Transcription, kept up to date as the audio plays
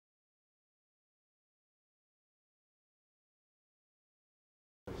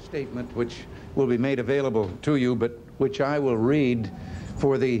statement which will be made available to you, but which I will read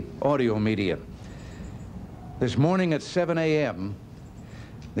for the audio media. This morning at 7 a.m.,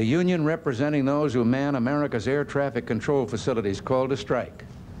 the union representing those who man America's air traffic control facilities called a strike.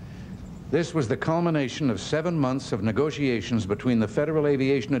 This was the culmination of 7 months of negotiations between the Federal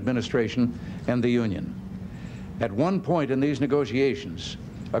Aviation Administration and the union. At one point in these negotiations,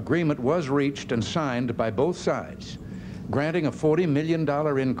 agreement was reached and signed by both sides, granting a $40 million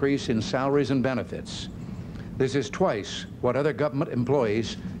increase in salaries and benefits. This is twice what other government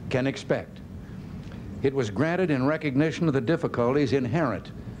employees can expect. It was granted in recognition of the difficulties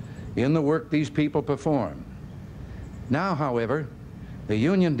inherent in the work these people perform. Now, however, the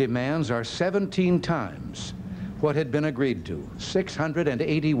union demands are 17 times what had been agreed to,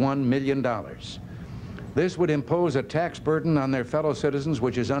 $681 million. This would impose a tax burden on their fellow citizens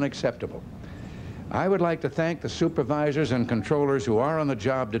which is unacceptable. I would like to thank the supervisors and controllers who are on the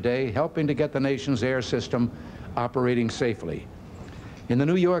job today, helping to get the nation's air system operating safely. In the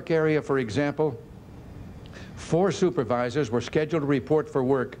New York area, for example, 4 supervisors were scheduled to report for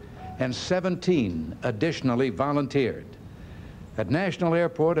work, and 17 additionally volunteered. At National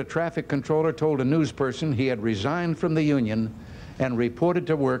Airport, a traffic controller told a news person he had resigned from the union and reported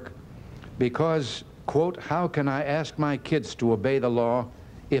to work because, quote, "How can I ask my kids to obey the law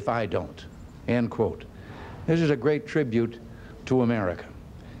if I don't?" End quote. This is a great tribute to America.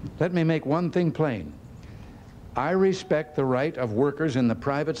 Let me make one thing plain. I respect the right of workers in the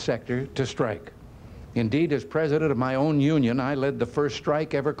private sector to strike. Indeed, as president of my own union, I led the first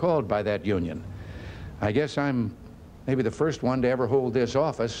strike ever called by that union. I guess I'm maybe the first one to ever hold this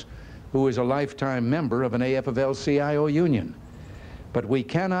office who is a lifetime member of an AFL-CIO union. But we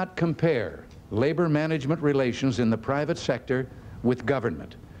cannot compare labor management relations in the private sector with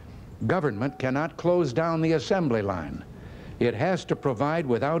government. Government cannot close down the assembly line. It has to provide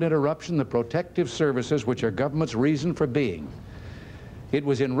without interruption the protective services which are government's reason for being. It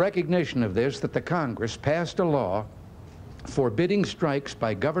was in recognition of this that the Congress passed a law forbidding strikes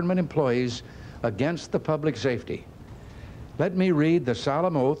by government employees against the public safety. Let me read the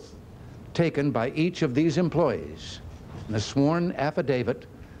solemn oath taken by each of these employees, the sworn affidavit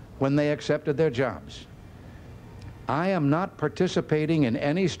when they accepted their jobs. I am not participating in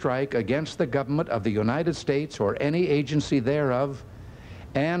any strike against the government of the United States or any agency thereof,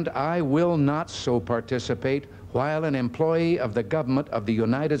 and I will not so participate while an employee of the government of the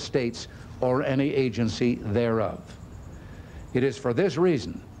United States or any agency thereof. It is for this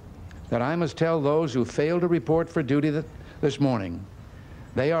reason that I must tell those who fail to report for duty this morning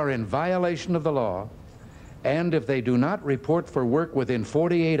they are in violation of the law, and if they do not report for work within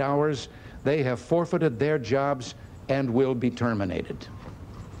 48 hours, they have forfeited their jobs and will be terminated.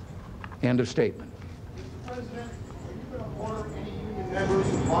 End of statement. Mr. President, are you going to order any union members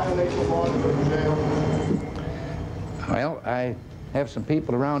who violate the law to go to jail? Well, I have some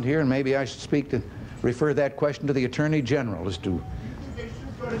people around here, and maybe I should refer that question to the Attorney General as to... Do you think they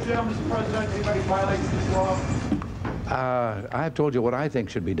should go to jail, Mr. President, anybody who violates this law? I've told you what I think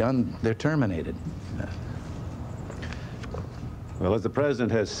should be done. They're terminated. Well, as the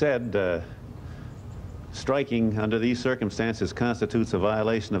President has said, striking under these circumstances constitutes a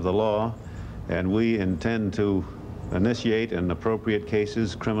violation of the law, and we intend to initiate, in appropriate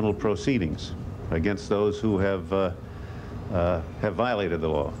cases, criminal proceedings against those who have violated the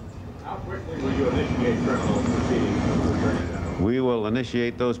law. How quickly will you initiate criminal proceedings, Mr. Attorney General? We will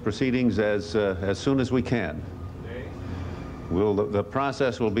initiate those proceedings as soon as we can. Today? The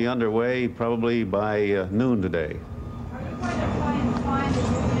process will be underway probably by noon today. Are you going to try and find the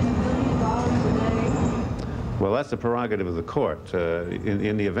union $1 billion a day? Well, that's the prerogative of the court.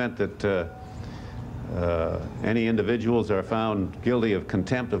 In the event that any individuals are found guilty of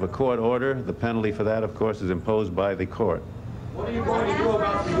contempt of a court order, the penalty for that, of course, is imposed by the court. What are you going to do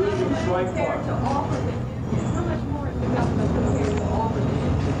about the usual strike part? How much more is the government prepared to offer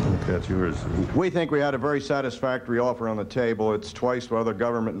them? That's yours. We think we had a very satisfactory offer on the table. It's twice what other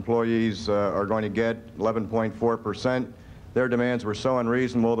government employees are going to get, 11.4%. Their demands were so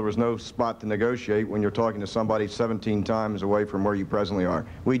unreasonable there was no spot to negotiate when you're talking to somebody 17 times away from where you presently are.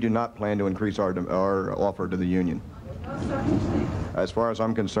 We do not plan to increase our offer to the union. No circumstance. As far as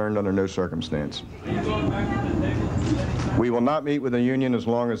I'm concerned, under no circumstance. Are you going back to the table? We will not meet with the union as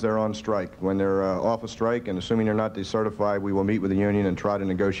long as they're on strike. When they're off a strike, and assuming they're not decertified, we will meet with the union and try to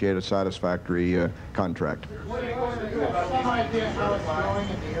negotiate a satisfactory contract. What are you going to do about some idea how it's going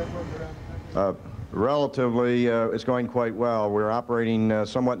at the airport? Relatively, it's going quite well. We're operating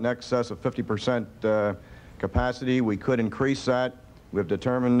somewhat in excess of 50% capacity. We could increase that. We've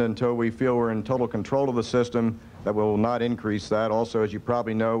determined until we feel we're in total control of the system that will not increase that. Also, as you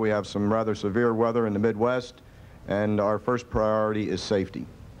probably know, we have some rather severe weather in the Midwest, and our first priority is safety.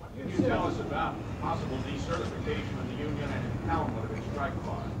 What can you tell us about possible decertification of the union and impoundment of its strike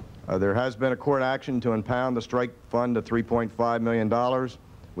fund? There has been a court action to impound the strike fund to $3.5 million.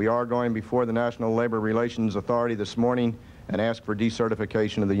 We are going before the National Labor Relations Authority this morning and ask for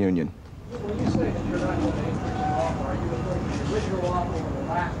decertification of the union. When you say that you're not going to increase the offer, are you referring to the original offer or the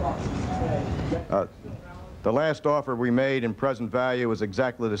last offer you made? The last offer we made in present value was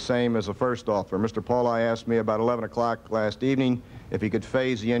exactly the same as the first offer. Mr. Pauli asked me about 11 o'clock last evening if he could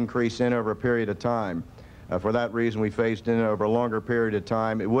phase the increase in over a period of time. For that reason, we phased in over a longer period of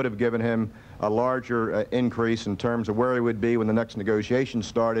time. It would have given him a larger increase in terms of where he would be when the next negotiation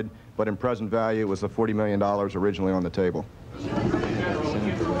started, but in present value, it was the $40 million originally on the table.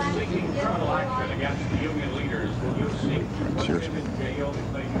 Seeking criminal action against the union leaders, will you seek to put them in jail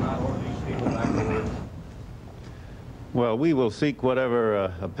if they cannot order these people back to work? Well, we will seek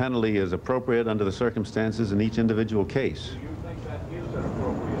whatever a penalty is appropriate under the circumstances in each individual case. Do you think that is an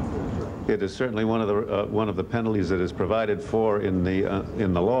appropriate? It is certainly one of the penalties that is provided for in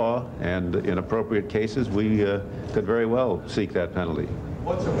the law, and in appropriate cases, we could very well seek that penalty.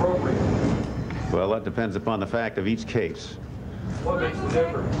 What's appropriate? Well, that depends upon the fact of each case. What makes the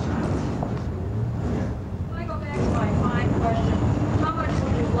difference? Can I go back to my fine question? How much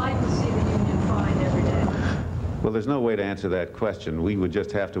would you like to see the union fined every day? Well, there's no way to answer that question. We would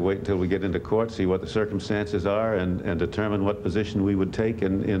just have to wait until we get into court, see what the circumstances are, and determine what position we would take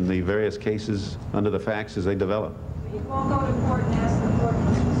in the various cases under the facts as they develop. You won't go to court and ask the court for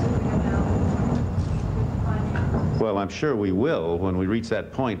a specific amount? Well, I'm sure we will when we reach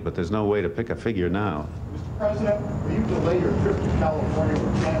that point, but there's no way to pick a figure now. Mr. President, will you delay your trip to California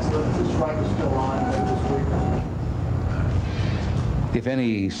or cancel it if the strike is still on later this week? If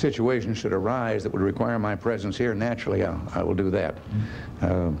any situation should arise that would require my presence here, naturally, I will do that.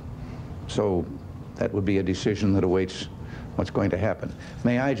 So that would be a decision that awaits what's going to happen.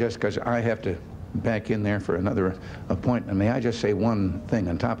 May I just, because I have to back in there for another appointment, may I just say one thing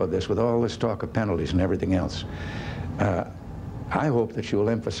on top of this, with all this talk of penalties and everything else? I hope that you will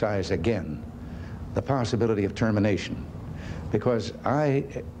emphasize again the possibility of termination, because I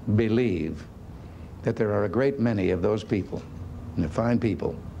believe that there are a great many of those people, and fine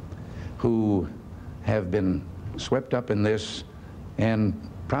people, who have been swept up in this and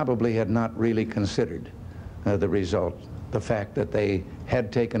probably had not really considered the result, the fact that they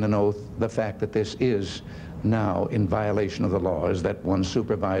had taken an oath, the fact that this is now in violation of the law, as that one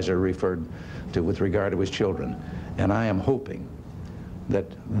supervisor referred to with regard to his children. And I am hoping that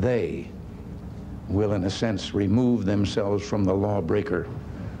they will, in a sense, remove themselves from the lawbreaker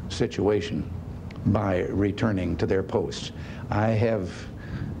situation by returning to their posts. I have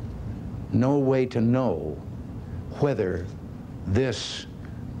no way to know whether this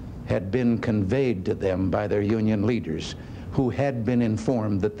had been conveyed to them by their union leaders, who had been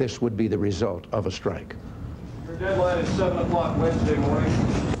informed that this would be the result of a strike. Your deadline is 7 o'clock Wednesday morning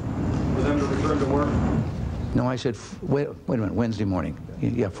for them to return to work. No, I said, wait a minute, Wednesday morning.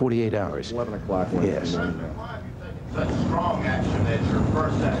 Yeah, 48 hours. 11 o'clock Wednesday Yes. morning. Why have you taken such strong action as your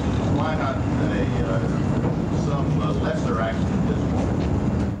first action? Why not some lesser action at this point?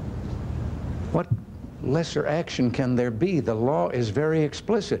 What lesser action can there be? The law is very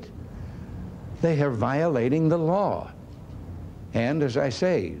explicit. They are violating the law. And as I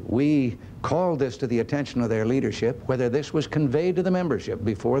say, we called this to the attention of their leadership. Whether this was conveyed to the membership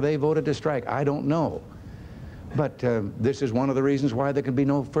before they voted to strike, I don't know. But this is one of the reasons why there can be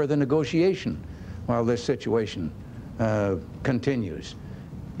no further negotiation while this situation continues.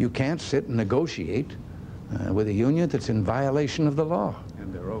 You can't sit and negotiate with a union that's in violation of the law.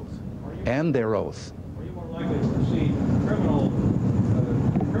 And their oath. And their oath. Are you more likely to proceed criminal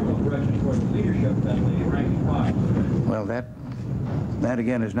direction towards the leadership than the ranking party? Well, that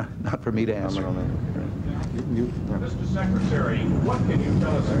again is not for me to answer. Mr. Secretary, what can you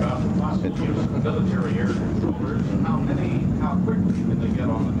tell us about the possible use of military air controllers? How quickly can they get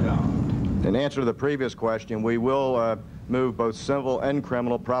on the job? In answer to the previous question, we will move both civil and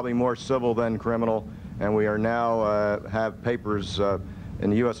criminal, probably more civil than criminal, and we are now have papers in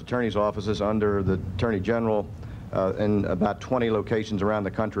the U.S. Attorney's offices under the Attorney General in about 20 locations around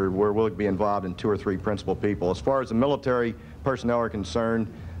the country where we'll be involved in 2 or 3 principal people. As far as the military personnel are concerned,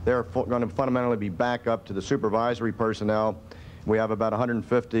 they're going to fundamentally be back up to the supervisory personnel. We have about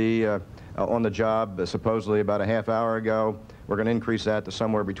 150 on the job, supposedly about a half hour ago. We're going to increase that to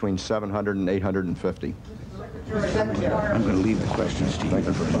somewhere between 700 and 850. I'm going to leave the questions to you.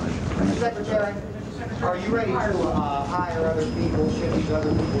 Secretary. Are you ready to hire other people, should these other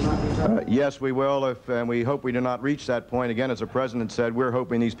people not be covered? Yes, we will, and we hope we do not reach that point. Again, as the President said, we're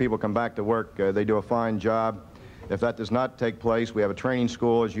hoping these people come back to work. They do a fine job. If that does not take place, we have a training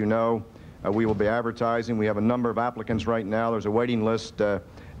school, as you know. We will be advertising. We have a number of applicants right now. There's a waiting list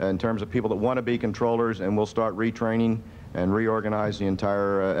in terms of people that want to be controllers, and we'll start retraining and reorganize the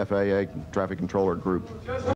entire FAA traffic controller group.